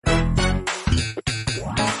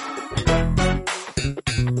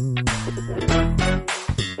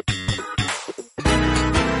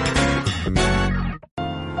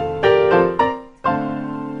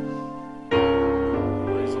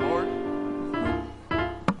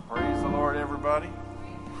everybody.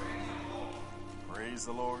 Praise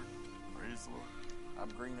the Lord. Praise the Lord. I'm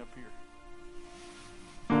green up here.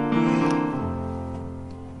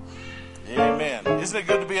 Amen. Isn't it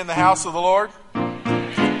good to be in the house of the Lord?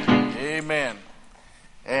 Amen.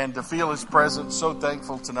 And to feel His presence. So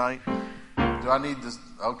thankful tonight. Do I need this?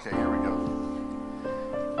 Okay, here we go.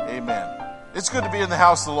 Amen. It's good to be in the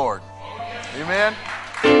house of the Lord. Amen.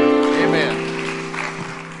 Amen.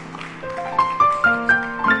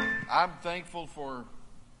 I'm thankful for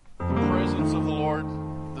the presence of the Lord,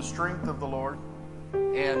 the strength of the Lord,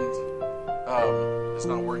 and it's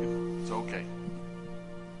not working. It's okay.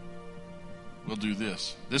 We'll do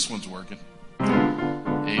this. This one's working.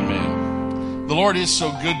 Amen. The Lord is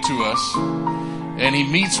so good to us, and He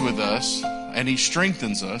meets with us, and He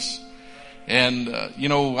strengthens us. And,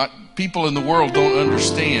 people in the world don't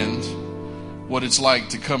understand what it's like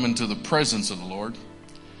to come into the presence of the Lord.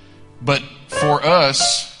 But for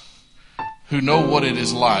us who know what it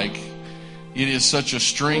is like, it is such a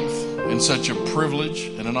strength and such a privilege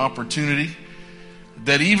and an opportunity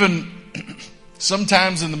that even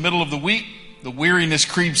sometimes in the middle of the week, the weariness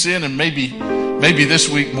creeps in, and maybe this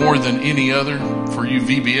week more than any other for you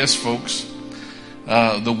VBS folks,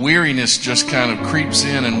 the weariness just kind of creeps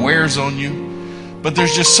in and wears on you. But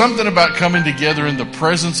there's just something about coming together in the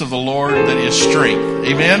presence of the Lord that is strength.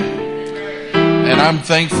 Amen? And I'm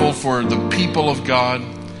thankful for the people of God,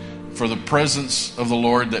 for the presence of the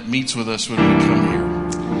Lord that meets with us when we come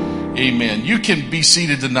here. Amen. You can be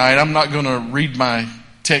seated tonight. I'm not going to read my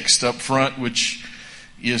text up front, which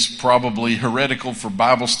is probably heretical for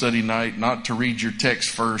Bible study night, not to read your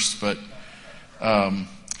text first. But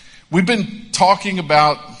we've been talking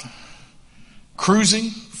about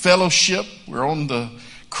cruising, fellowship. We're on the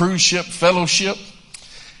cruise ship fellowship.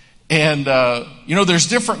 And, there's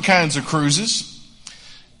different kinds of cruises.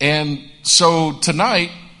 And so tonight,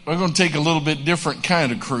 we're going to take a little bit different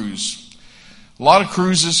kind of cruise. A lot of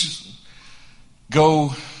cruises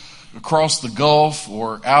go across the Gulf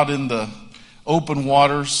or out in the open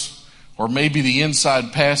waters, or maybe the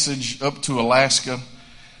inside passage up to Alaska.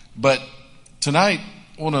 But tonight,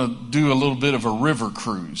 I want to do a little bit of a river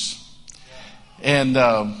cruise. And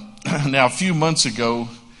now a few months ago,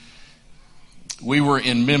 we were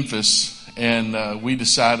in Memphis, and we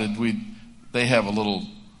decided they have a little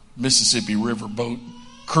Mississippi River boat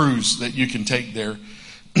cruise that you can take there.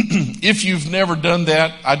 If you've never done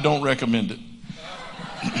that, I don't recommend it.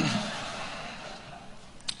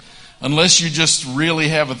 Unless you just really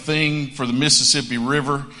have a thing for the Mississippi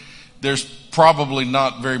River, there's probably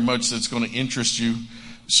not very much that's going to interest you.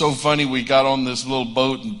 So funny, we got on this little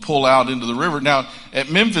boat and pull out into the river. Now, at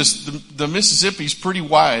Memphis, the Mississippi's pretty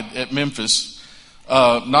wide at Memphis.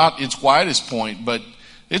 Not its widest point, but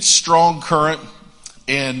it's strong current.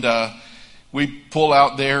 And we pull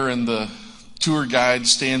out there, and the tour guide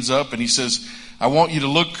stands up, and he says, I want you to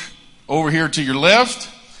look over here to your left,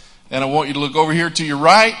 and I want you to look over here to your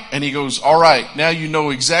right. And he goes, all right, now you know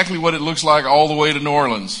exactly what it looks like all the way to New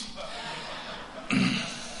Orleans.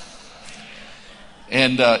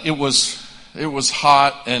 And it was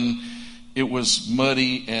hot, and it was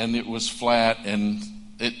muddy, and it was flat, and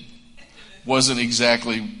it wasn't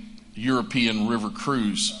exactly European river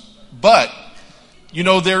cruise. But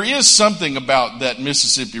there is something about that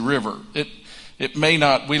Mississippi River. It may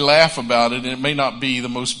not, we laugh about it, and it may not be the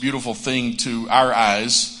most beautiful thing to our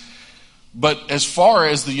eyes, but as far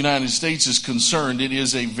as the United States is concerned, it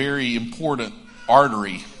is a very important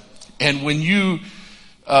artery. And when you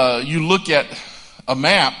look at a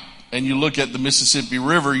map and you look at the Mississippi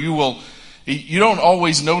River, you don't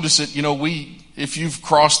always notice it. If you've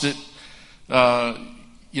crossed it,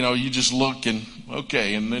 you just look and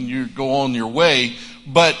okay, and then you go on your way.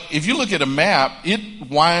 But if you look at a map, it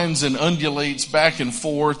winds and undulates back and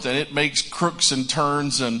forth, and it makes crooks and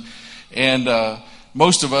turns, and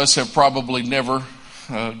most of us have probably never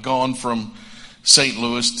gone from St.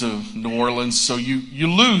 Louis to New Orleans, so you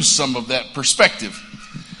lose some of that perspective.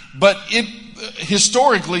 But it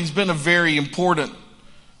historically has been a very important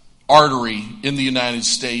artery in the United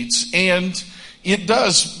States, and it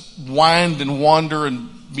does wind and wander and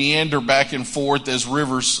meander back and forth as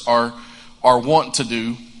rivers are wont to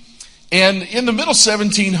do. And in the middle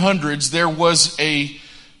 1700s, there was a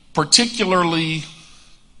particularly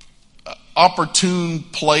opportune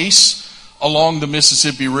place along the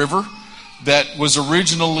Mississippi River that was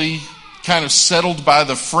originally kind of settled by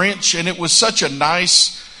the French, and it was such a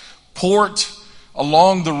nice port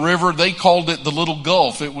along the river. They called it the Little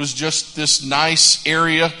Gulf. It was just this nice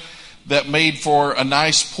area that made for a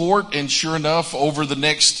nice port, and sure enough, over the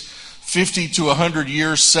next 50 to 100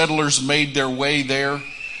 years, settlers made their way there.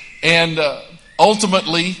 And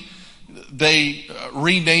ultimately, they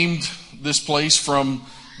renamed this place from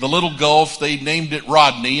the Little Gulf. They named it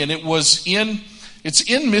Rodney, and it's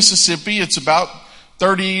in Mississippi. It's about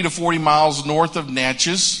 30 to 40 miles north of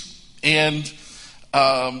Natchez. And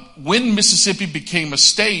when Mississippi became a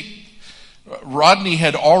state, Rodney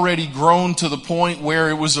had already grown to the point where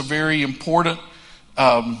it was a very important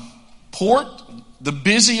port, the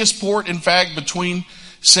busiest port, in fact, between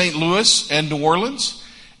St. Louis and New Orleans.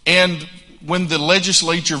 And when the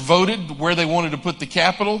legislature voted where they wanted to put the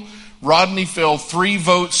capital, Rodney fell 3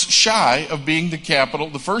 votes shy of being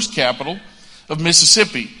the first capital of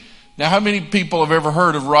Mississippi. Now, how many people have ever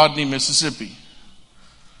heard of Rodney, Mississippi?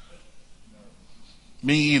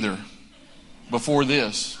 Me either, before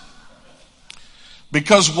this.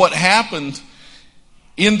 Because what happened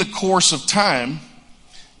in the course of time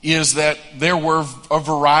is that there were a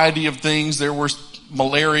variety of things. There was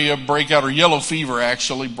malaria breakout, or yellow fever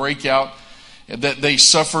actually breakout, that they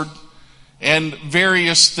suffered, and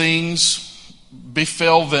various things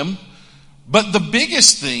befell them. But the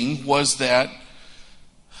biggest thing was that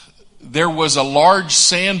there was a large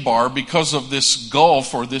sandbar because of this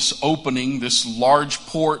gulf, or this opening, this large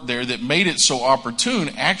port there that made it so opportune,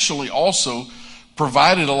 actually also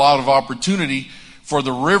provided a lot of opportunity for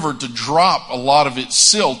the river to drop a lot of its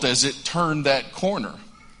silt as it turned that corner.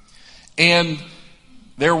 And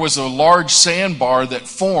there was a large sandbar that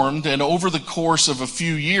formed, and over the course of a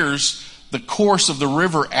few years, the course of the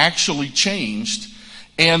river actually changed,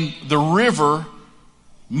 and the river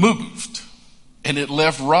moved, and it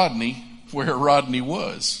left Rodney where Rodney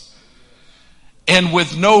was. And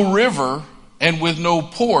with no river and with no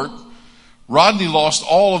port, Rodney lost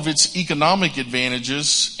all of its economic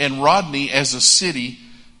advantages, and Rodney as a city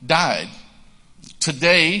died.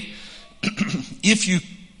 Today, if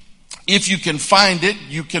you can find it,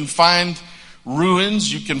 you can find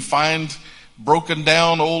ruins, you can find broken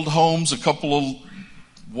down old homes, a couple of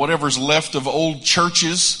whatever's left of old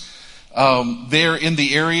churches there in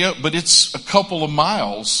the area, but it's a couple of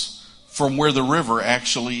miles from where the river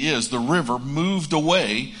actually is. The river moved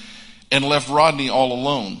away and left Rodney all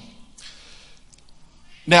alone.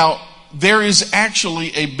 Now, there is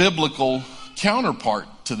actually a biblical counterpart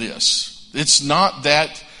to this. It's not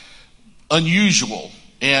that unusual.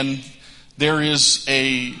 And there is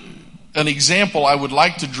an example I would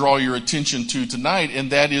like to draw your attention to tonight,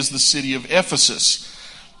 and that is the city of Ephesus.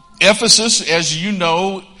 Ephesus, as you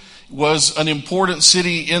know, was an important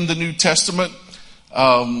city in the New Testament.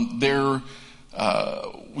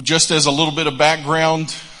 Just as a little bit of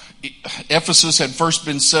background, Ephesus had first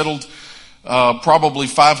been settled probably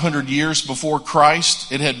 500 years before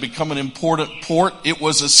Christ. It had become an important port. It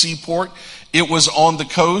was a seaport. It was on the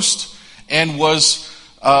coast and was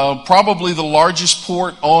probably the largest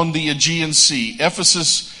port on the Aegean Sea.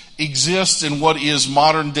 Ephesus exists in what is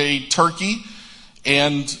modern day Turkey,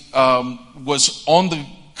 and was on the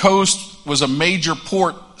coast, was a major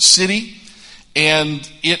port city, and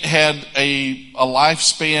it had a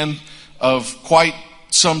lifespan of quite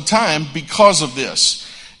some time because of this.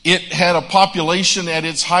 It had a population at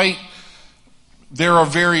its height. There are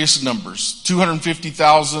various numbers,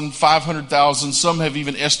 250,000, 500,000, some have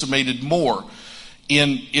even estimated more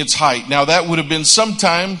in its height. Now that would have been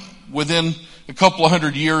sometime within a couple of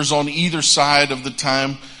hundred years on either side of the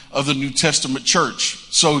time of the New Testament church.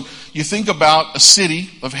 So you think about a city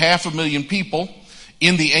of 500,000 people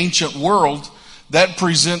in the ancient world, that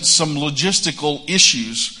presents some logistical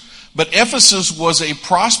issues. But Ephesus was a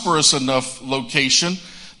prosperous enough location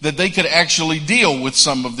that they could actually deal with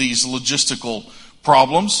some of these logistical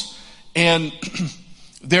problems. And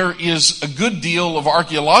there is a good deal of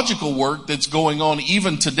archaeological work that's going on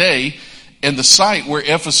even today in the site where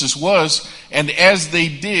Ephesus was. And as they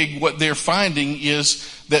dig, what they're finding is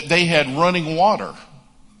that they had running water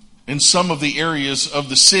in some of the areas of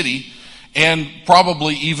the city, and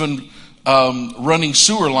probably even running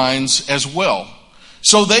sewer lines as well.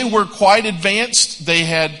 So they were quite advanced. They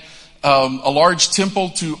had a large temple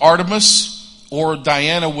to Artemis, or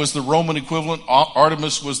Diana was the Roman equivalent.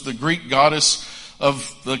 Artemis was the Greek goddess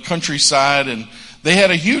of the countryside, and they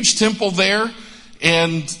had a huge temple there,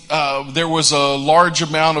 and there was a large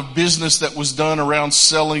amount of business that was done around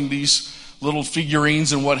selling these little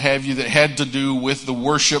figurines and what have you that had to do with the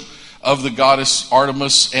worship of the goddess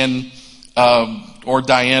Artemis and or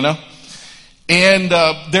Diana. And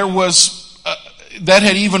there was that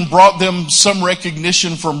had even brought them some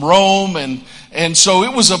recognition from Rome, and so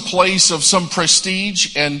it was a place of some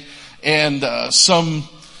prestige and some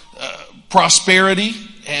prosperity.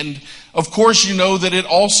 And of course, you know that it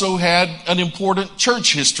also had an important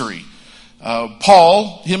church history.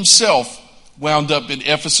 Paul himself wound up in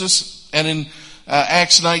Ephesus, and in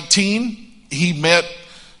Acts 19, he met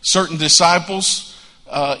certain disciples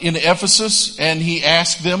in Ephesus, and he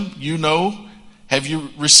asked them, have you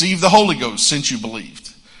received the Holy Ghost since you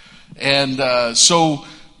believed? And so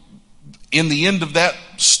in the end of that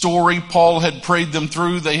story, Paul had prayed them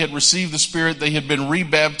through. They had received the Spirit. They had been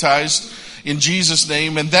rebaptized in Jesus'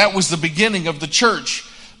 name. And that was the beginning of the church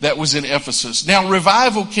that was in Ephesus. Now,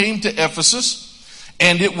 revival came to Ephesus,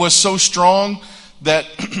 and it was so strong that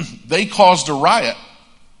they caused a riot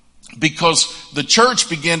because the church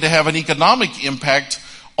began to have an economic impact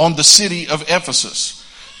on the city of Ephesus.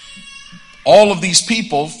 All of these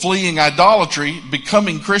people fleeing idolatry,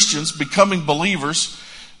 becoming Christians, becoming believers,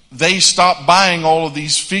 they stopped buying all of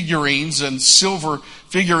these figurines and silver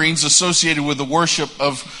figurines associated with the worship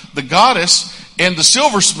of the goddess, and the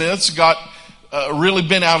silversmiths got really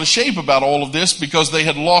bent out of shape about all of this because they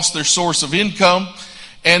had lost their source of income.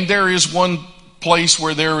 And there is one place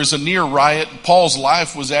where there is a near riot. Paul's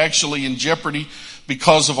life was actually in jeopardy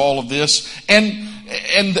because of all of this. And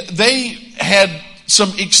they had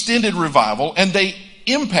some extended revival, and they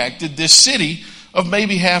impacted this city of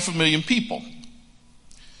maybe 500,000 people.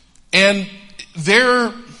 And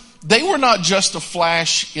they were not just a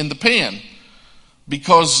flash in the pan,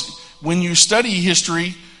 because when you study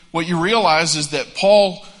history, what you realize is that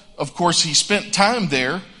Paul, of course, he spent time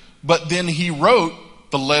there, but then he wrote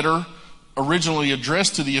the letter originally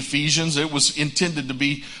addressed to the Ephesians. It was intended to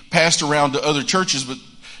be passed around to other churches, but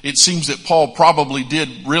it seems that Paul probably did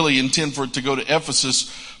really intend for it to go to Ephesus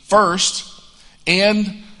first.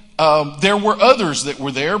 And there were others that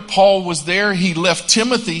were there. Paul was there. He left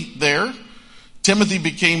Timothy there. Timothy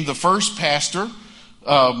became the first pastor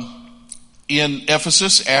in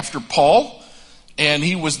Ephesus after Paul. And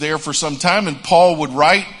he was there for some time. And Paul would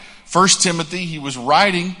write 1 Timothy. He was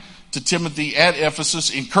writing to Timothy at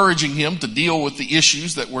Ephesus, encouraging him to deal with the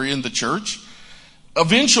issues that were in the church.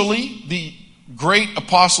 Eventually, the great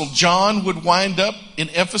apostle John would wind up in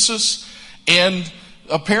Ephesus. And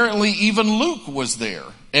apparently even Luke was there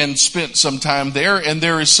and spent some time there. And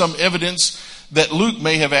there is some evidence that Luke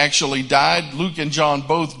may have actually died. Luke and John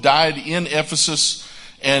both died in Ephesus,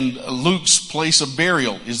 and Luke's place of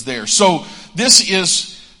burial is there. So this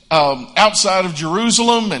is outside of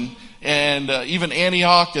Jerusalem and even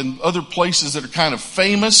Antioch and other places that are kind of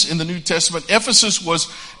famous in the New Testament. Ephesus was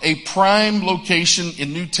a prime location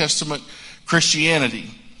in New Testament Christianity.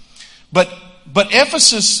 But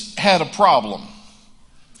Ephesus had a problem.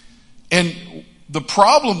 And the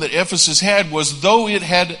problem that Ephesus had was, though it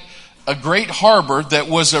had a great harbor that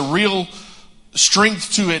was a real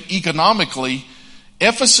strength to it economically,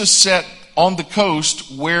 Ephesus sat on the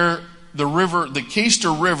coast where the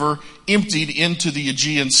Cayster River emptied into the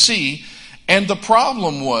Aegean Sea. And the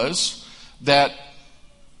problem was that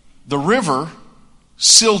the river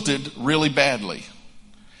silted really badly.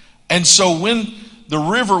 And so when the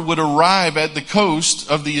river would arrive at the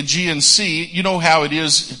coast of the Aegean Sea, you know how it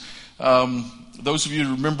is. Those of you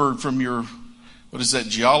who remember from your,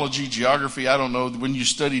 geography, I don't know, when you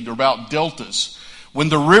studied about deltas. When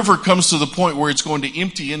the river comes to the point where it's going to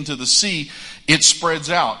empty into the sea, it spreads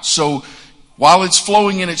out. So while it's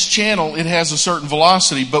flowing in its channel, it has a certain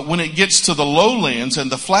velocity. But when it gets to the lowlands and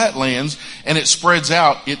the flatlands and it spreads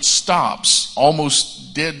out, it stops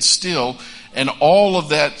almost dead still. And all of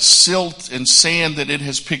that silt and sand that it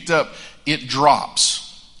has picked up, it drops.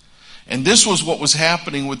 And this was what was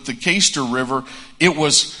happening with the Cayster River. It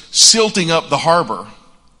was silting up the harbor.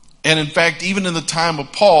 And in fact, even in the time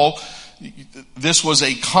of Paul, this was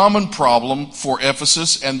a common problem for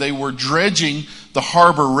Ephesus, and they were dredging the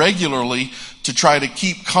harbor regularly to try to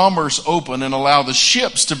keep commerce open and allow the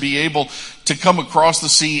ships to be able to come across the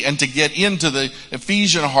sea and to get into the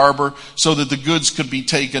Ephesian harbor so that the goods could be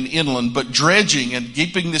taken inland. But dredging and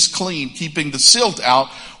keeping this clean, keeping the silt out,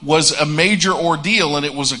 was a major ordeal, and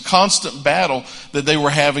it was a constant battle that they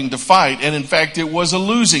were having to fight. And in fact, it was a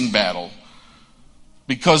losing battle,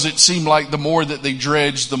 because it seemed like the more that they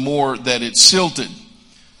dredged, the more that it silted.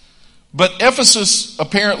 But Ephesus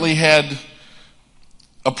apparently had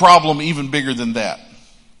a problem even bigger than that.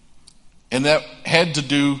 And that had to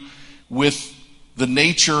do with the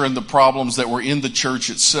nature and the problems that were in the church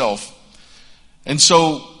itself. And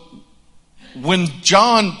so when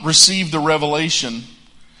John received the revelation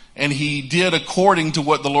and he did according to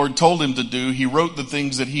what the Lord told him to do, he wrote the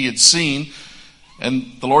things that he had seen. And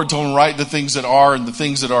the Lord told him, write the things that are and the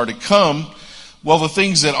things that are to come. Well, the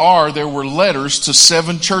things that are, there were letters to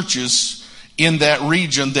 7 churches in that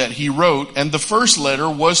region that he wrote. And the first letter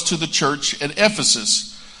was to the church at Ephesus.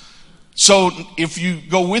 So if you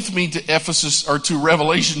go with me to Ephesus, or to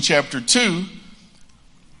Revelation chapter 2,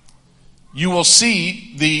 you will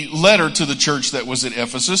see the letter to the church that was at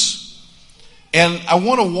Ephesus. And I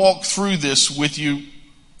want to walk through this with you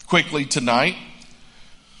quickly tonight.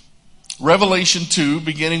 Revelation 2,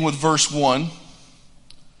 beginning with verse 1.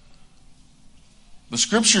 The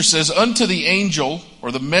scripture says, "Unto the angel,"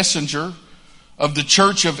 or the messenger, "of the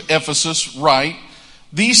church of Ephesus write,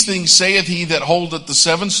 These things saith he that holdeth the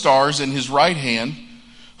 7 stars in his right hand,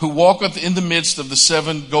 who walketh in the midst of the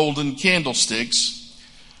 7 golden candlesticks."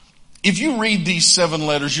 If you read these 7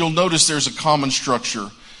 letters, you'll notice there's a common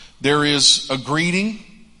structure. There is a greeting,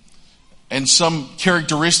 and some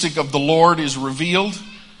characteristic of the Lord is revealed.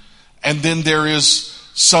 And then there is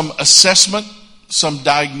some assessment, some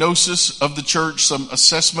diagnosis of the church, some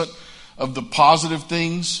assessment of the positive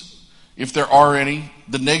things, if there are any,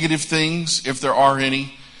 the negative things, if there are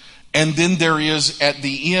any. And then there is, at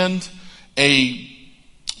the end, a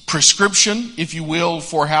prescription, if you will,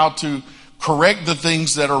 for how to correct the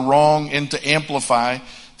things that are wrong and to amplify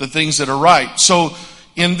the things that are right. So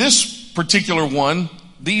in this particular one,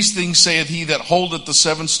 "These things saith he that holdeth the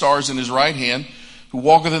 7 stars in his right hand, who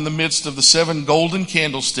walketh in the midst of the 7 golden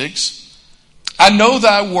candlesticks. I know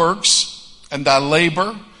thy works, and thy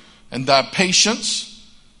labor, and thy patience,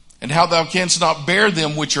 and how thou canst not bear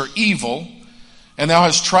them which are evil, and thou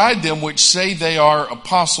hast tried them which say they are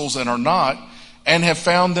apostles and are not, and have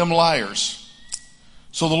found them liars."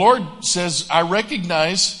 So the Lord says, I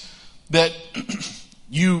recognize that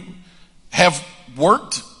you have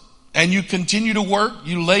worked, and you continue to work,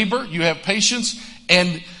 you labor, you have patience,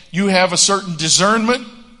 and you have a certain discernment,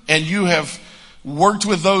 and you have worked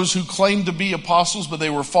with those who claim to be apostles, but they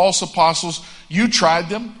were false apostles. You tried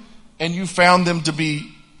them, and you found them to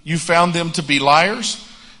be liars.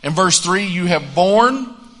 In verse 3, "You have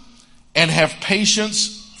borne and have patience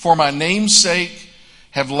for my name's sake,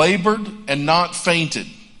 have labored and not fainted."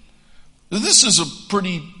 This is a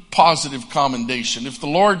pretty positive commendation. If the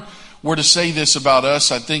Lord were to say this about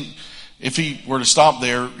us, I think if he were to stop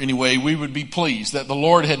there anyway, we would be pleased that the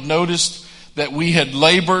Lord had noticed that we had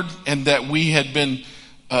labored and that we had been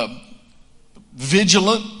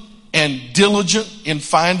vigilant and diligent in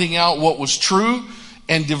finding out what was true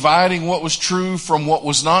and dividing what was true from what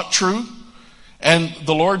was not true. And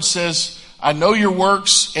the Lord says, I know your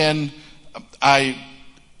works, and I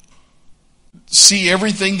see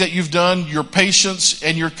everything that you've done, your patience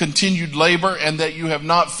and your continued labor, and that you have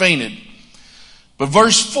not fainted. But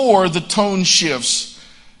verse 4, the tone shifts,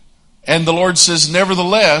 and the Lord says,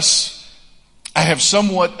 "Nevertheless, I have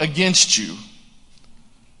somewhat against you,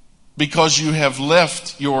 because you have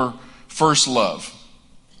left your first love."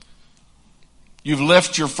 You've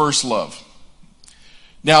left your first love.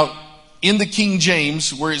 Now, in the King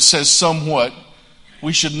James, where it says somewhat,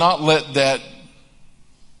 we should not let that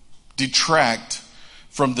detract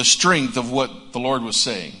from the strength of what the Lord was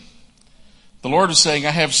saying. The Lord was saying,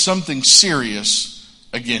 I have something serious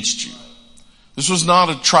against you. This was not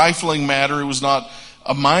a trifling matter. It was not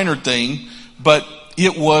a minor thing, but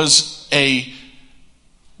it was a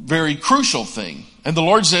very crucial thing. And the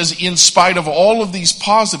Lord says, in spite of all of these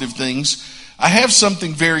positive things, I have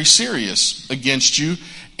something very serious against you,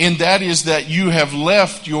 and that is that you have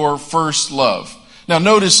left your first love. Now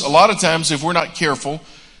notice, a lot of times if we're not careful,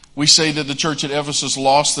 we say that the church at Ephesus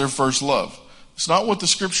lost their first love. It's not what the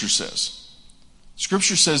scripture says.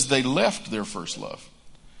 Scripture says they left their first love.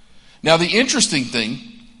 Now the interesting thing,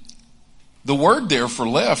 the word there for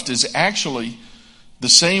left is actually the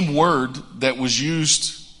same word that was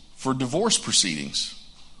used for divorce proceedings.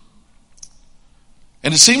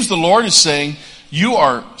 And it seems the Lord is saying, you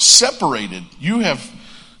are separated. You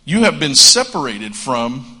have been separated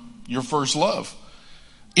from your first love.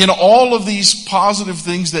 In all of these positive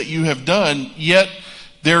things that you have done, yet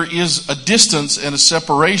there is a distance and a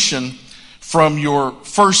separation from your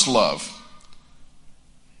first love.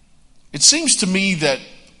 It seems to me that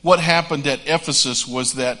what happened at Ephesus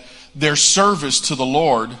was that their service to the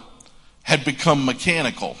Lord had become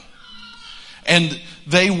mechanical. And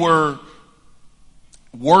they were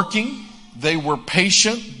working, they were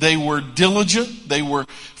patient, they were diligent, they were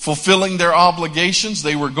fulfilling their obligations,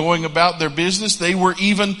 they were going about their business, they were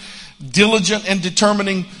even diligent in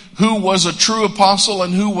determining who was a true apostle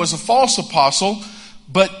and who was a false apostle.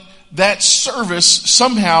 But that service,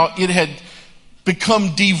 somehow it had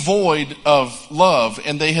become devoid of love,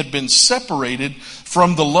 and they had been separated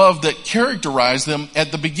from the love that characterized them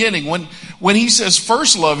at the beginning. When he says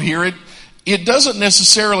first love here, it doesn't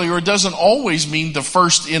necessarily, or it doesn't always mean the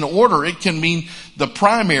first in order. It can mean the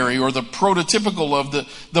primary or the prototypical of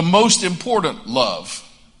the most important love.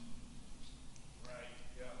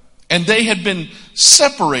 And they had been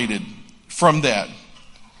separated from that.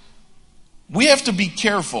 We have to be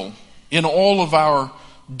careful in all of our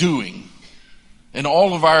doing, in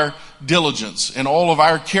all of our diligence, and all of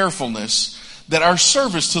our carefulness, that our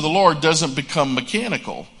service to the Lord doesn't become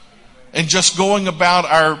mechanical and just going about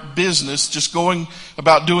our business, just going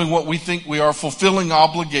about doing what we think we are, fulfilling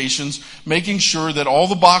obligations, making sure that all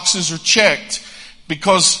the boxes are checked,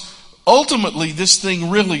 because ultimately this thing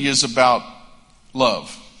really is about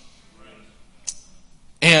love.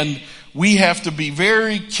 And we have to be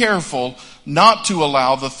very careful not to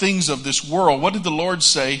allow the things of this world. What did the Lord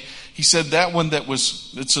say? He said that one that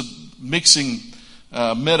was, it's a mixing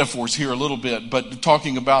metaphors here a little bit, but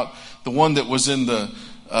talking about the one that was in the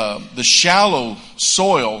shallow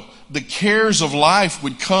soil, the cares of life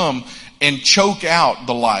would come and choke out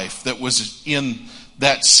the life that was in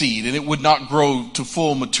that seed, and it would not grow to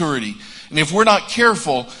full maturity. And if we're not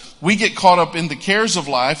careful, we get caught up in the cares of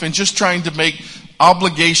life and just trying to make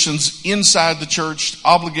obligations inside the church,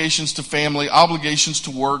 obligations to family, obligations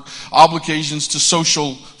to work, obligations to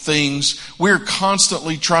social things. We're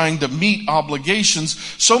constantly trying to meet obligations,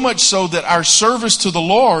 so much so that our service to the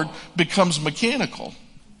Lord becomes mechanical.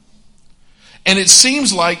 And it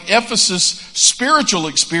seems like Ephesus' spiritual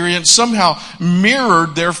experience somehow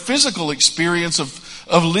mirrored their physical experience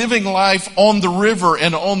of living life on the river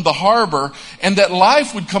and on the harbor, and that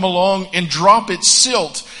life would come along and drop its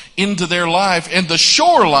silt into their life, and the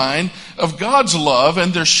shoreline of God's love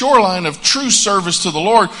and their shoreline of true service to the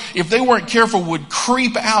Lord, if they weren't careful, would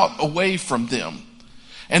creep out away from them.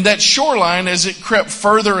 And that shoreline, as it crept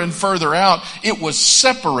further and further out, it was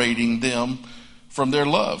separating them from their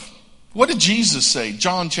love. What did Jesus say?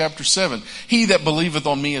 John chapter 7. He that believeth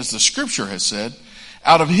on me, as the scripture has said,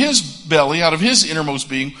 out of his belly, out of his innermost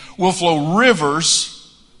being, will flow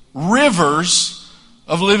rivers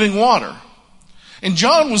of living water. And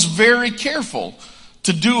John was very careful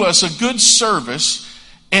to do us a good service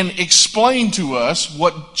and explain to us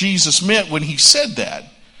what Jesus meant when he said that.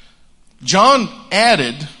 John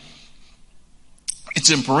added,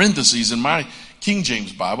 it's in parentheses in my King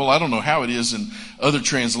James Bible, I don't know how it is in other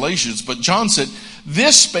translations, but John said,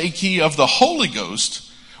 "This spake he of the Holy Ghost,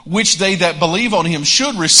 which they that believe on him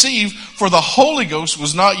should receive, for the Holy Ghost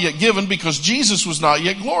was not yet given, because Jesus was not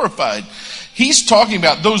yet glorified." He's talking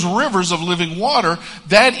about those rivers of living water.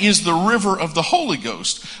 That is the river of the Holy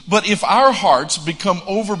Ghost. But if our hearts become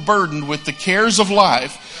overburdened with the cares of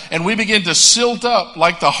life, and we begin to silt up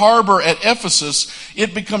like the harbor at Ephesus,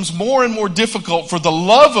 it becomes more and more difficult for the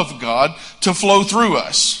love of God to flow through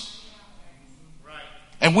us.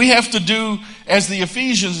 And we have to do as the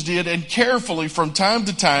Ephesians did, and carefully from time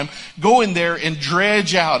to time go in there and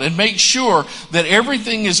dredge out and make sure that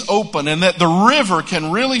everything is open and that the river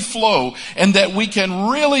can really flow and that we can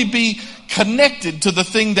really be connected to the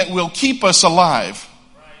thing that will keep us alive.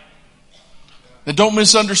 Now, don't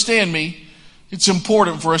misunderstand me. It's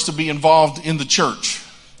important for us to be involved in the church.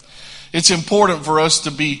 It's important for us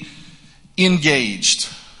to be engaged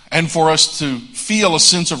and for us to feel a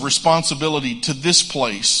sense of responsibility to this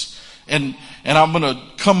place. And I'm going to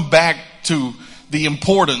come back to the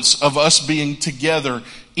importance of us being together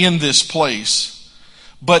in this place.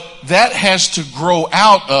 But that has to grow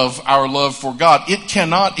out of our love for God. It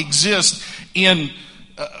cannot exist in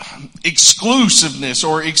exclusiveness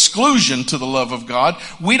or exclusion to the love of God.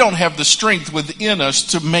 We don't have the strength within us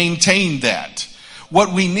to maintain that.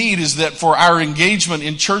 What we need is that for our engagement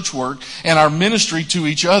in church work and our ministry to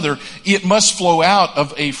each other, it must flow out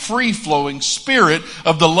of a free-flowing spirit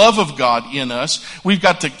of the love of God in us. We've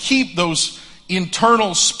got to keep those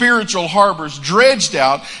internal spiritual harbors dredged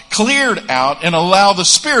out, cleared out, and allow the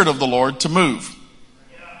Spirit of the Lord to move.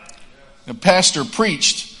 The pastor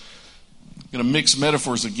preached, I'm going to mix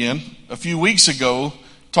metaphors again, a few weeks ago,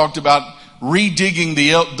 talked about redigging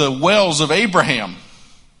the wells of Abraham.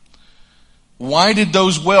 Why did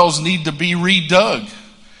those wells need to be redug?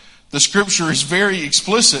 The scripture is very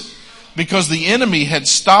explicit, because the enemy had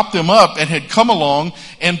stopped them up and had come along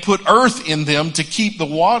and put earth in them to keep the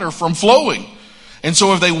water from flowing. And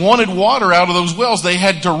so if they wanted water out of those wells, they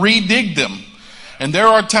had to redig them. And there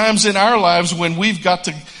are times in our lives when we've got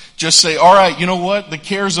to just say, all right, you know what? The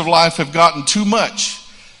cares of life have gotten too much.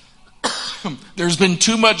 There's been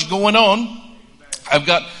too much going on. I've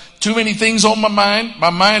got too many things on my mind.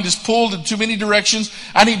 My mind is pulled in too many directions.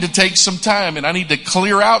 I need to take some time and I need to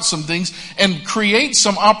clear out some things and create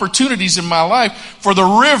some opportunities in my life for the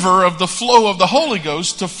river of the flow of the Holy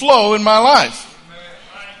Ghost to flow in my life.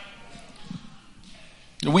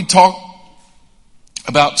 We talk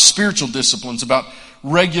about spiritual disciplines, about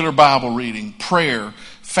regular Bible reading, prayer,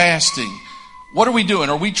 fasting. What are we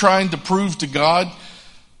doing? Are we trying to prove to God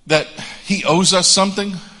that He owes us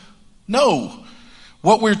something? No.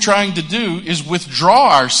 What we're trying to do is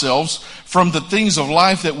withdraw ourselves from the things of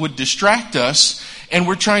life that would distract us, and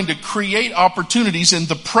we're trying to create opportunities in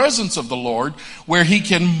the presence of the Lord where He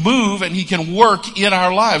can move and He can work in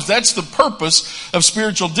our lives. That's the purpose of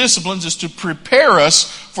spiritual disciplines, is to prepare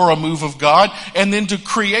us for a move of God, and then to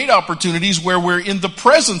create opportunities where we're in the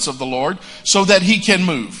presence of the Lord so that He can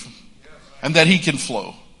move and that He can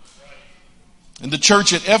flow. And the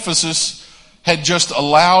church at Ephesus had just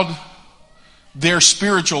allowed their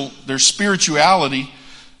spirituality,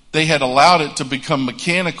 they had allowed it to become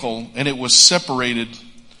mechanical, and it was separated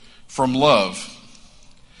from love.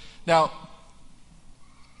 Now,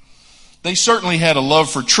 they certainly had a love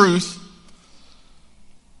for truth,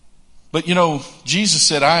 but Jesus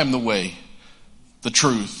said, I am the way, the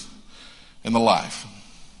truth, and the life.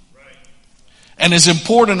 And as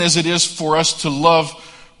important as it is for us to love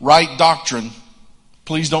right doctrine,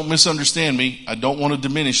 please don't misunderstand me, I don't want to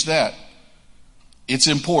diminish that. It's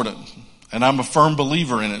important, and I'm a firm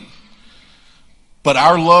believer in it. But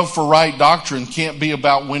our love for right doctrine can't be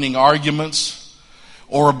about winning arguments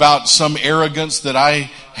or about some arrogance that I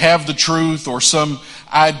have the truth, or some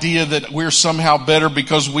idea that we're somehow better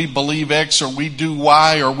because we believe X or we do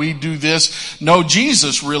Y or we do this. No,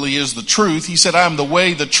 Jesus really is the truth. He said, I am the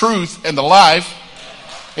way, the truth, and the life.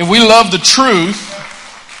 If we love the truth,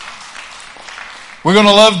 we're going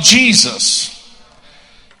to love Jesus.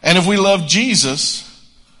 And if we love Jesus,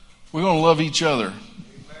 we're going to love each other.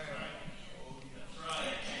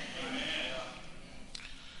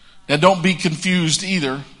 Now, don't be confused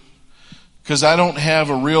either, because I don't have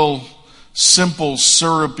a real simple,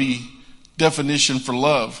 syrupy definition for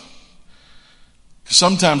love.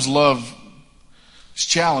 Sometimes love is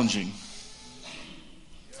challenging.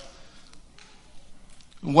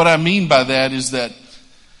 What I mean by that is that,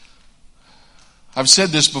 I've said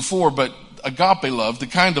this before, but agape love, the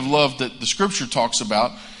kind of love that the Scripture talks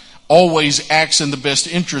about, always acts in the best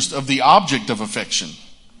interest of the object of affection.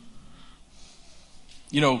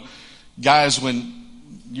 Guys, when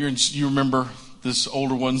you remember, this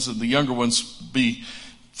older ones and the younger ones be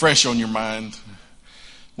fresh on your mind.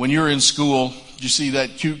 When you're in school, you see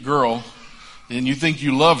that cute girl and you think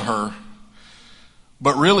you love her,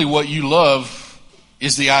 but really what you love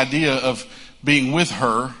is the idea of being with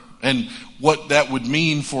her and what that would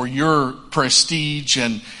mean for your prestige,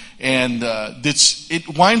 and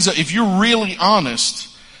it winds up, if you're really honest,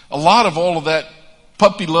 a lot of all of that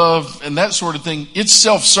puppy love and that sort of thing, it's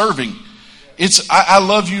self-serving. It's, I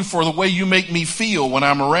love you for the way you make me feel when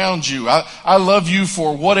I'm around you. I love you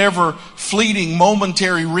for whatever fleeting,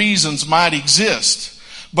 momentary reasons might exist.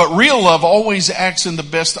 But real love always acts in the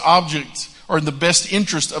best object, or in the best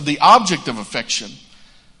interest of the object of affection.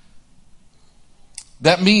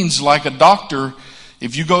 That means, like a doctor,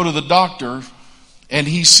 if you go to the doctor and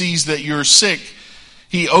he sees that you're sick,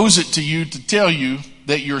 he owes it to you to tell you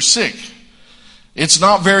that you're sick. It's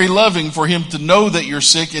not very loving for him to know that you're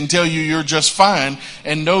sick and tell you you're just fine,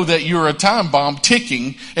 and know that you're a time bomb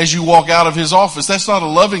ticking as you walk out of his office. That's not a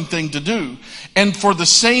loving thing to do. And for the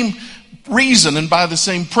same reason and by the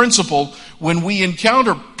same principle, when we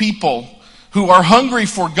encounter people who are hungry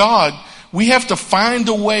for God, we have to find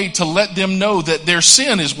a way to let them know that their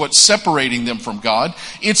sin is what's separating them from God.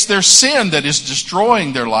 It's their sin that is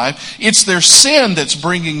destroying their life. It's their sin that's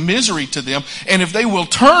bringing misery to them. And if they will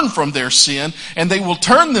turn from their sin and they will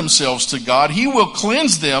turn themselves to God, He will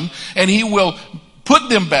cleanse them and He will put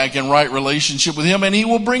them back in right relationship with Him, and He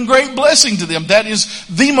will bring great blessing to them. That is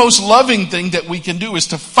the most loving thing that we can do, is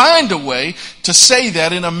to find a way to say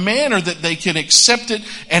that in a manner that they can accept it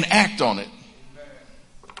and act on it.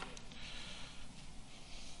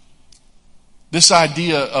 This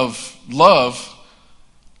idea of love,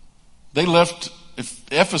 they left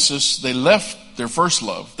Ephesus, they left their first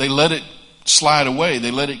love. They let it slide away.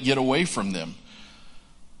 They let it get away from them.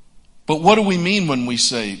 But what do we mean when we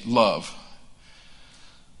say love?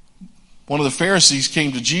 One of the Pharisees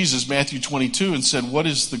came to Jesus, Matthew 22, and said, "What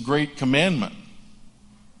is the great commandment?"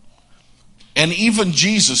 And even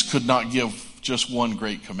Jesus could not give just one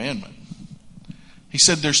great commandment. He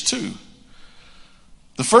said there's two.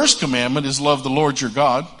 The first commandment is love the Lord your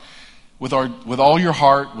God with all your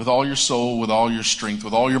heart, with all your soul, with all your strength,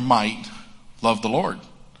 with all your might. Love the Lord.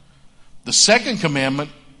 The second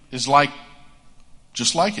commandment is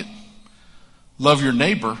just like it. Love your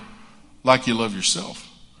neighbor like you love yourself.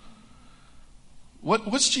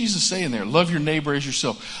 What's Jesus saying there? Love your neighbor as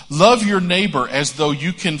yourself. Love your neighbor as though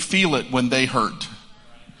you can feel it when they hurt.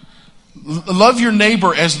 Love your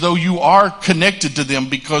neighbor as though you are connected to them,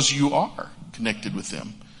 because you are connected with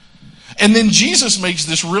them. And then Jesus makes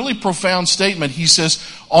this really profound statement. He says,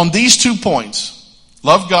 on these 2 points,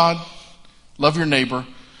 love God, love your neighbor.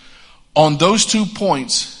 On those 2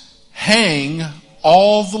 points, hang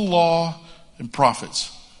all the law and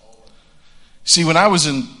prophets. See, when I was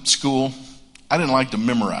in school, I didn't like to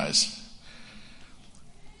memorize.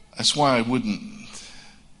 That's why I wouldn't.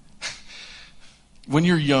 When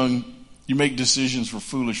you're young, you make decisions for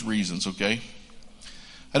foolish reasons, okay?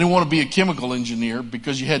 I didn't want to be a chemical engineer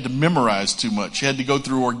because you had to memorize too much. You had to go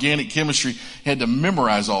through organic chemistry. You had to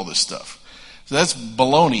memorize all this stuff. So that's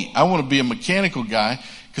baloney. I want to be a mechanical guy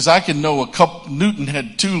because I can know Newton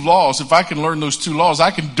had 2 laws. If I can learn those 2 laws,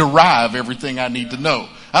 I can derive everything I need to know.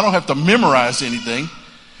 I don't have to memorize anything.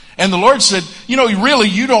 And the Lord said, you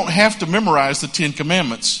don't have to memorize the 10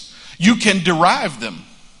 Commandments. You can derive them.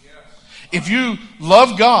 If you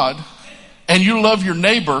love God and you love your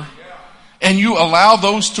neighbor and you allow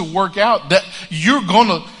those to work out, that you're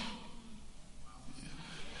going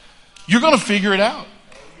to figure it out.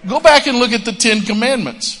 Go back and look at the 10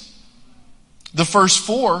 Commandments. The first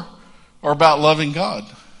 4 are about loving God.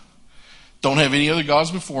 Don't have any other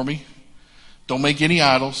gods before me. Don't make any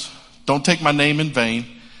idols. Don't take my name in vain.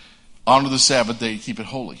 Honor the Sabbath day, keep it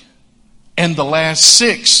holy. And the last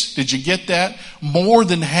 6, did you get that? More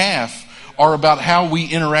than half are about how we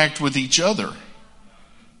interact with each other.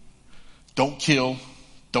 Don't kill.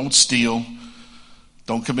 Don't steal.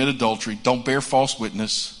 Don't commit adultery. Don't bear false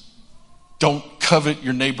witness. Don't covet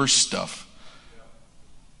your neighbor's stuff.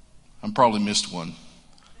 I probably missed one.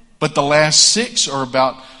 But the last 6 are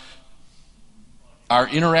about our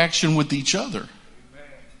interaction with each other.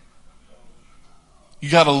 You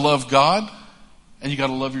got to love God and you got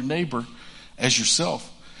to love your neighbor as yourself.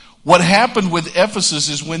 What happened with Ephesus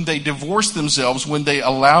is when they divorced themselves, when they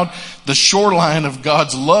allowed the shoreline of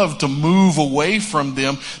God's love to move away from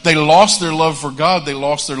them, they lost their love for God, they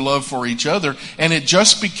lost their love for each other, and it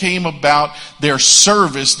just became about their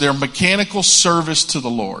service, their mechanical service to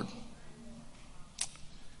the Lord.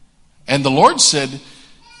 And the Lord said,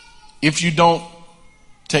 if you don't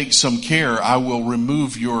take some care, I will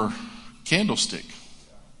remove your candlestick.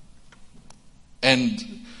 And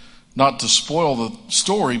not to spoil the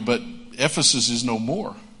story, but Ephesus is no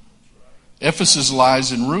more. Ephesus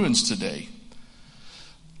lies in ruins today.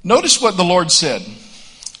 Notice what the Lord said.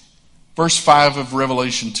 Verse 5 of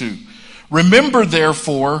Revelation 2. Remember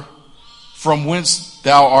therefore from whence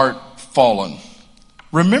thou art fallen.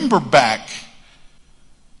 Remember back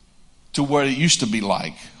to what it used to be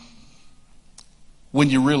like when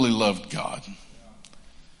you really loved God.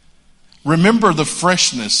 Remember the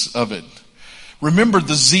freshness of it. Remember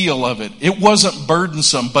the zeal of it. It wasn't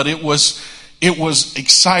burdensome, but it was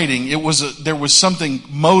exciting. There was something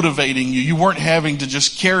motivating you. You weren't having to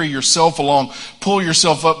just carry yourself along, pull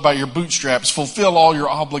yourself up by your bootstraps, fulfill all your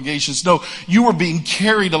obligations. No, you were being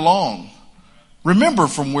carried along. Remember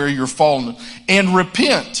from where you're fallen and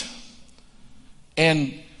repent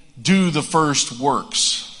and do the first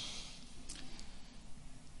works.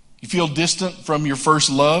 You feel distant from your first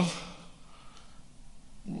love?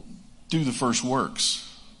 Do the first works.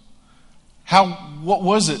 What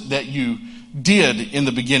was it that you did in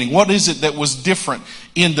the beginning? What is it that was different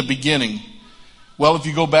in the beginning? Well, if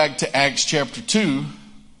you go back to Acts chapter 2,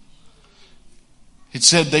 it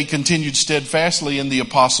said they continued steadfastly in the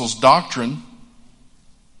apostles' doctrine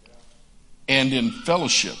and in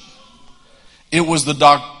fellowship. It was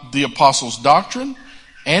the apostles' doctrine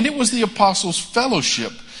and it was the apostles'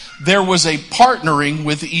 fellowship. There was a partnering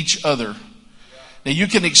with each other. Now you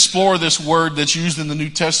can explore this word that's used in the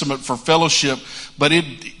New Testament for fellowship, but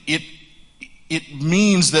it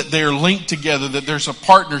means that they're linked together, that there's a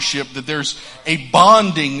partnership, that there's a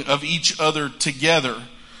bonding of each other together.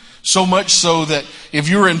 So much so that if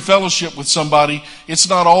you're in fellowship with somebody, it's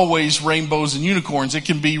not always rainbows and unicorns. It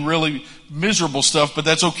can be really miserable stuff, but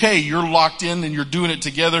that's okay. You're locked in and you're doing it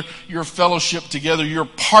together. You're fellowship together. You're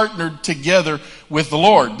partnered together with the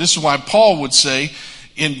Lord. This is why Paul would say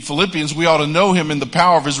in Philippians, we ought to know him in the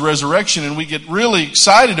power of his resurrection, and we get really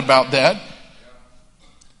excited about that.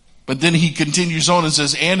 But then he continues on and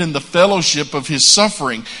says, and in the fellowship of his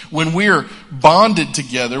suffering. When we're bonded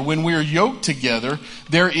together, when we're yoked together,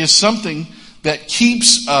 there is something that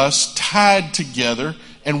keeps us tied together,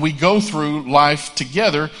 and we go through life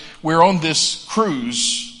together. We're on this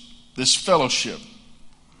cruise, this fellowship.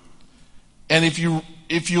 And if you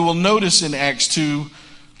will notice in Acts 2,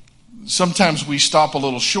 sometimes we stop a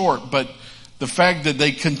little short, but the fact that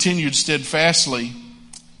they continued steadfastly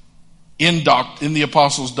in the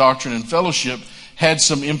apostles' doctrine and fellowship had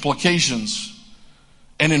some implications.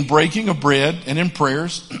 And in breaking of bread and in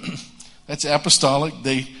prayers, that's apostolic.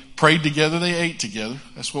 They prayed together, they ate together.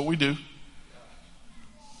 That's what we do.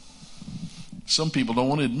 Some people don't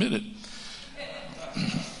want to admit it.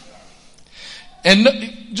 And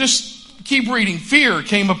just keep reading. Fear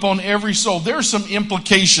came upon every soul. There are some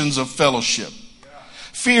implications of fellowship.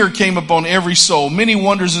 Fear came upon every soul. Many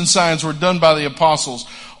wonders and signs were done by the apostles.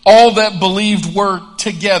 All that believed were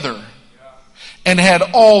together and had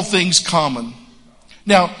all things common.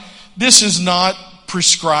 Now, this is not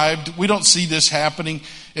prescribed. We don't see this happening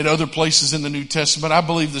in other places in the New Testament. I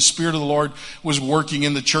believe the Spirit of the Lord was working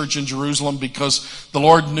in the church in Jerusalem because the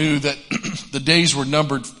Lord knew that the days were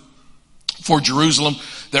numbered for Jerusalem,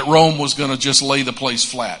 that Rome was going to just lay the place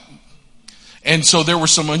flat. And so there were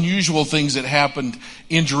some unusual things that happened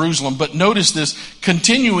in Jerusalem. But notice this,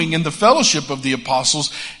 continuing in the fellowship of the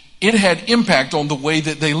apostles, it had impact on the way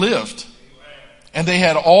that they lived. And they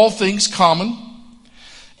had all things common.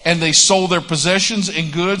 And they sold their possessions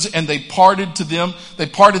and goods, and they parted to them. They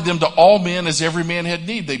parted them to all men as every man had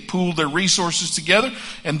need. They pooled their resources together,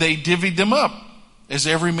 and they divvied them up as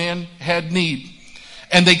every man had need.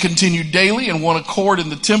 And they continued daily in one accord in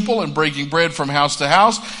the temple, and breaking bread from house to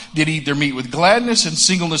house, did eat their meat with gladness and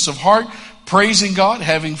singleness of heart, praising God,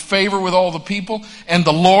 having favor with all the people. And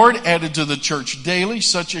the Lord added to the church daily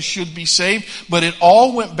such as should be saved. But it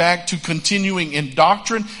all went back to continuing in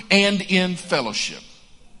doctrine and in fellowship.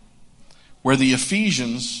 Where the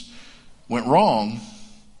Ephesians went wrong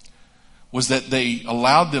was that they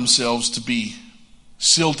allowed themselves to be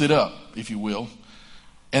silted up, if you will,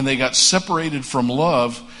 and they got separated from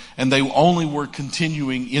love, and they only were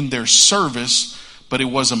continuing in their service, but it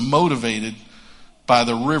wasn't motivated by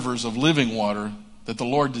the rivers of living water that the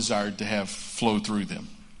Lord desired to have flow through them.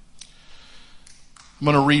 I'm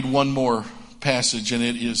going to read one more passage, and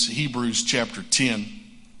it is Hebrews chapter 10.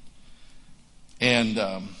 And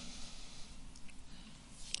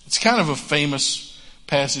it's kind of a famous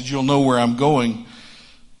passage. You'll know where I'm going.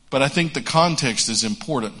 But I think the context is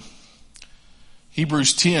important.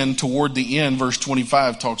 Hebrews 10, toward the end, verse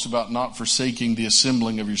 25, talks about not forsaking the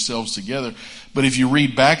assembling of yourselves together. But if you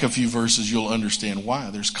read back a few verses, you'll understand why.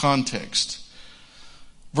 There's context.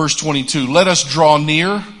 Verse 22, let us draw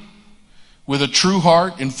near with a true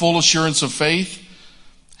heart in full assurance of faith,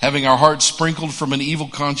 having our hearts sprinkled from an evil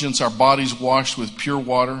conscience, our bodies washed with pure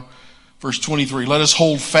water. Verse 23, let us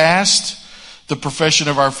hold fast the profession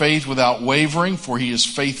of our faith without wavering, for he is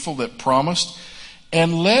faithful that promised.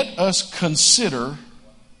 And let us consider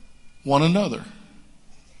one another.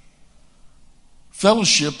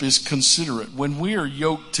 Fellowship is considerate. When we are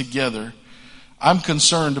yoked together, I'm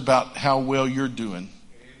concerned about how well you're doing.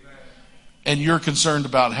 And you're concerned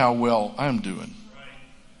about how well I'm doing.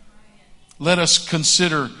 Let us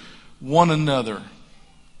consider one another,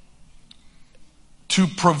 to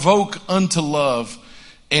provoke unto love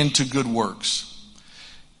and to good works.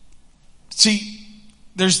 See,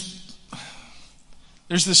 there's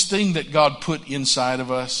this thing that God put inside of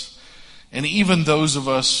us, and even those of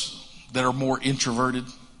us that are more introverted,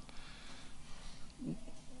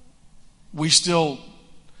 we still,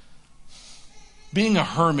 being a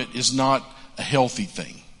hermit is not a healthy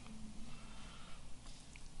thing.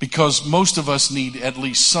 Because most of us need at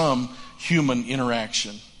least some human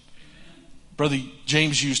interaction. Brother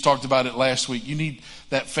James Hughes talked about it last week. You need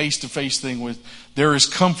that face-to-face thing with, there is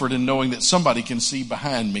comfort in knowing that somebody can see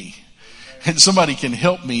behind me. And somebody can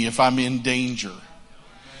help me if I'm in danger.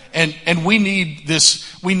 And we need this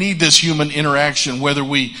human interaction, whether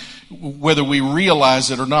we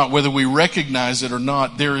realize it or not, whether we recognize it or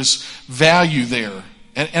not. There is value there.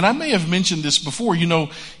 And I may have mentioned this before. You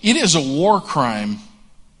know, it is a war crime.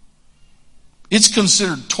 It's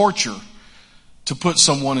considered torture to put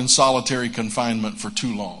someone in solitary confinement for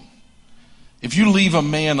too long. If you leave a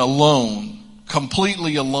man alone,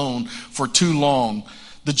 completely alone for too long,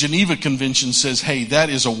 the Geneva Convention says, hey, that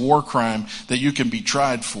is a war crime that you can be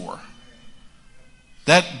tried for.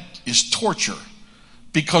 That is torture,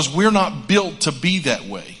 because we're not built to be that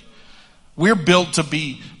way. We're built to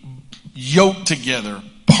be yoked together,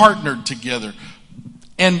 partnered together.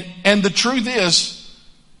 And the truth is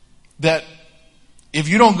that if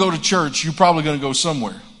you don't go to church, you're probably going to go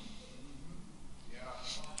somewhere.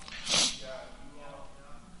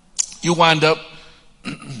 You wind up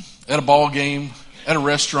at a ball game, at a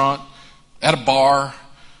restaurant, at a bar,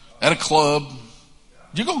 at a club.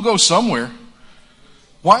 You're going to go somewhere.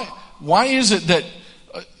 Why is it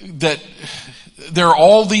that there are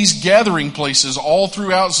all these gathering places all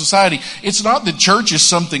throughout society? It's not that church is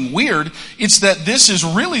something weird. It's that this is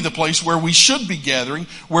really the place where we should be gathering,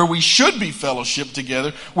 where we should be fellowship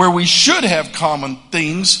together, where we should have common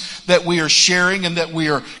things that we are sharing and that we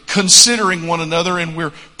are considering one another, and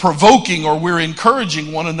we're provoking or we're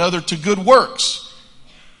encouraging one another to good works.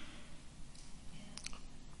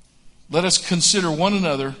 Let us consider one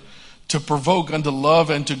another to provoke unto love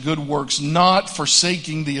and to good works, not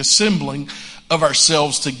forsaking the assembling of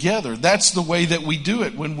ourselves together. That's the way that we do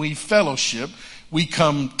it. When we fellowship, we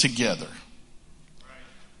come together.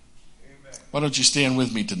 Why don't you stand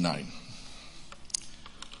with me tonight?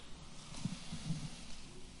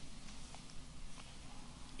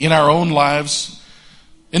 In our own lives,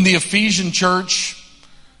 in the Ephesian church,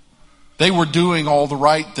 they were doing all the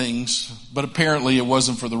right things, but apparently it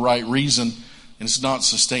wasn't for the right reason, and it's not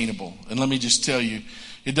sustainable. And let me just tell you,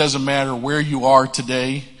 it doesn't matter where you are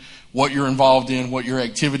today, what you're involved in, what your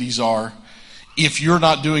activities are. If you're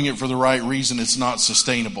not doing it for the right reason, it's not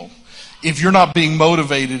sustainable. If you're not being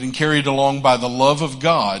motivated and carried along by the love of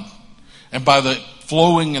God and by the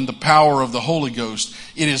flowing and the power of the Holy Ghost,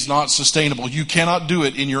 it is not sustainable. You cannot do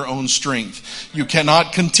it in your own strength. You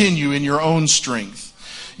cannot continue in your own strength.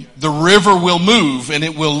 The river will move and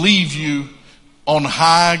it will leave you on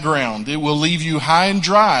high ground. It will leave you high and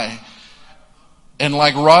dry. And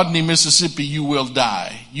like Rodney, Mississippi, you will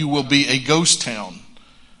die. You will be a ghost town,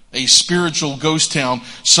 a spiritual ghost town,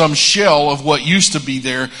 some shell of what used to be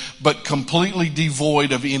there, but completely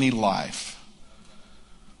devoid of any life.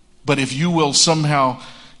 But if you will somehow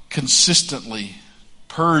consistently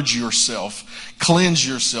purge yourself, cleanse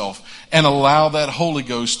yourself, and allow that Holy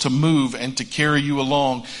Ghost to move and to carry you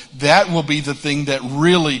along, that will be the thing that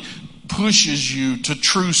really pushes you to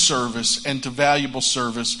true service and to valuable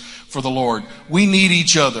service for the Lord. We need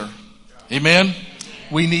each other. Amen?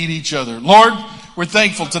 We need each other. Lord, we're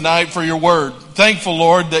thankful tonight for your word. Thankful,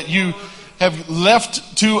 Lord, that you have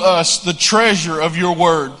left to us the treasure of your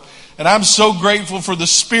word. And I'm so grateful for the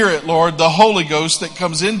Spirit, Lord, the Holy Ghost that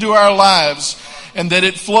comes into our lives and that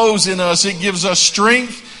it flows in us. It gives us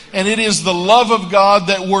strength, and it is the love of God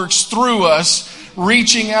that works through us,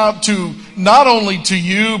 reaching out to not only to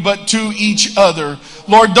you, but to each other.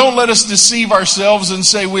 Lord, don't let us deceive ourselves and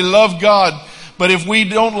say we love God. But if we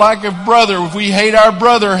don't like a brother, if we hate our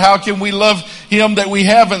brother, how can we love him that we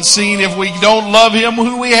haven't seen if we don't love him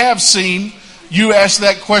who we have seen? You ask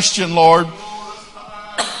that question, Lord.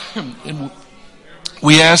 And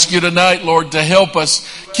we ask you tonight, Lord, to help us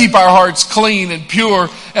keep our hearts clean and pure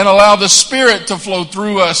and allow the Spirit to flow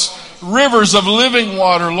through us. Rivers of living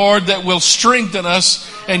water, Lord, that will strengthen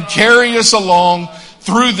us and carry us along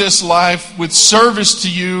through this life with service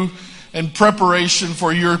to you and preparation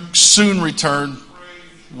for your soon return.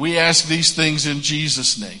 We ask these things in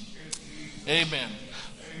Jesus' name. Amen.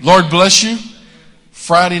 Lord bless you.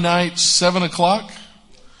 Friday night, 7 o'clock.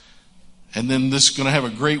 And then this is going to have a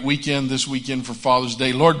great weekend this weekend for Father's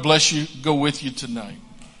Day. Lord bless you. Go with you tonight.